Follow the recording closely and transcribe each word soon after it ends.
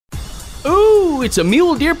Hello, it's a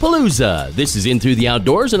Mule Deer Palooza. This is In Through the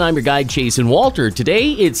Outdoors, and I'm your guide, Jason Walter.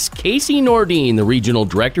 Today, it's Casey Nordine, the Regional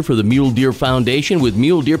Director for the Mule Deer Foundation with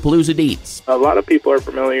Mule Deer Palooza Deets. A lot of people are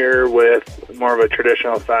familiar with more of a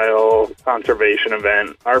traditional style conservation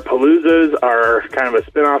event. Our Paloozas are kind of a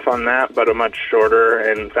spin-off on that, but a much shorter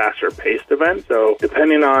and faster-paced event. So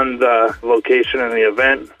depending on the location and the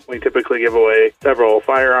event, we typically give away several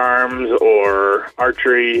firearms or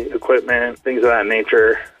archery equipment, things of that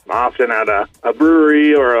nature, often at a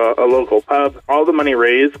brewery or a local pub. All the money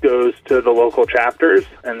raised goes to the local chapters,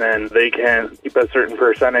 and then they can keep a certain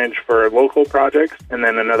percentage for local projects, and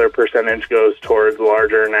then another percentage goes towards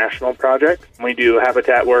larger national projects. We do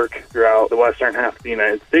habitat work throughout the western half of the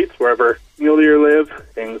United States, wherever mule deer live,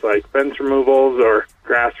 things like fence removals or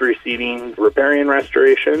grass reseeding, riparian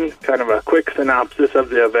restoration. Kind of a quick synopsis of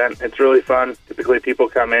the event. It's really fun. Typically people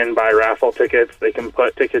come in, buy raffle tickets. They can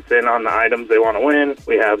put tickets in on the items they want to win.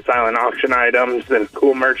 We have silent auction items and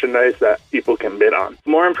cool merchandise that people can bid on.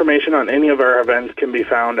 More information on any of our events can be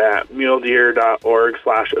found at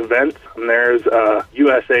muledeer.org/events. And there's a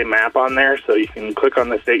USA map on there, so you can click on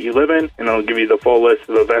the state you live in, and it'll give you the full list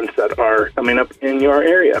of events that are coming up in your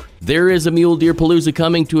area. There is a Mule Deer Palooza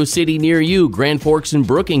coming to a city near you. Grand Forks and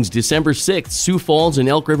Brookings, December 6th. Sioux Falls and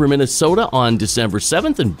Elk River, Minnesota on December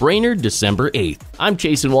 7th, and Brainerd, December 8th. I'm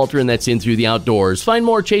Jason Walter, and that's In Through the Outdoors. Find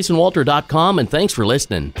more at ChasonWalter.com, and thanks for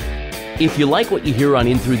listening. If you like what you hear on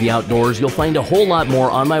In Through the Outdoors, you'll find a whole lot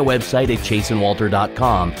more on my website at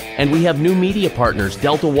ChasonWalter.com. And we have new media partners,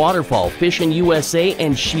 Delta Waterfall, Fishin' USA,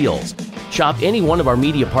 and Shields. Shop any one of our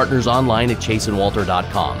media partners online at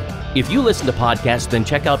ChasonWalter.com. If you listen to podcasts, then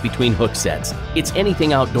check out Between Hook Sets. It's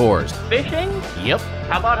anything outdoors. Fishing? Yep.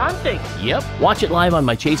 How about hunting? Yep. Watch it live on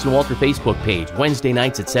my Jason Walter Facebook page, Wednesday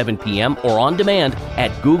nights at 7 p.m. or on demand at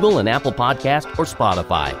Google and Apple Podcast or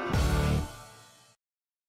Spotify.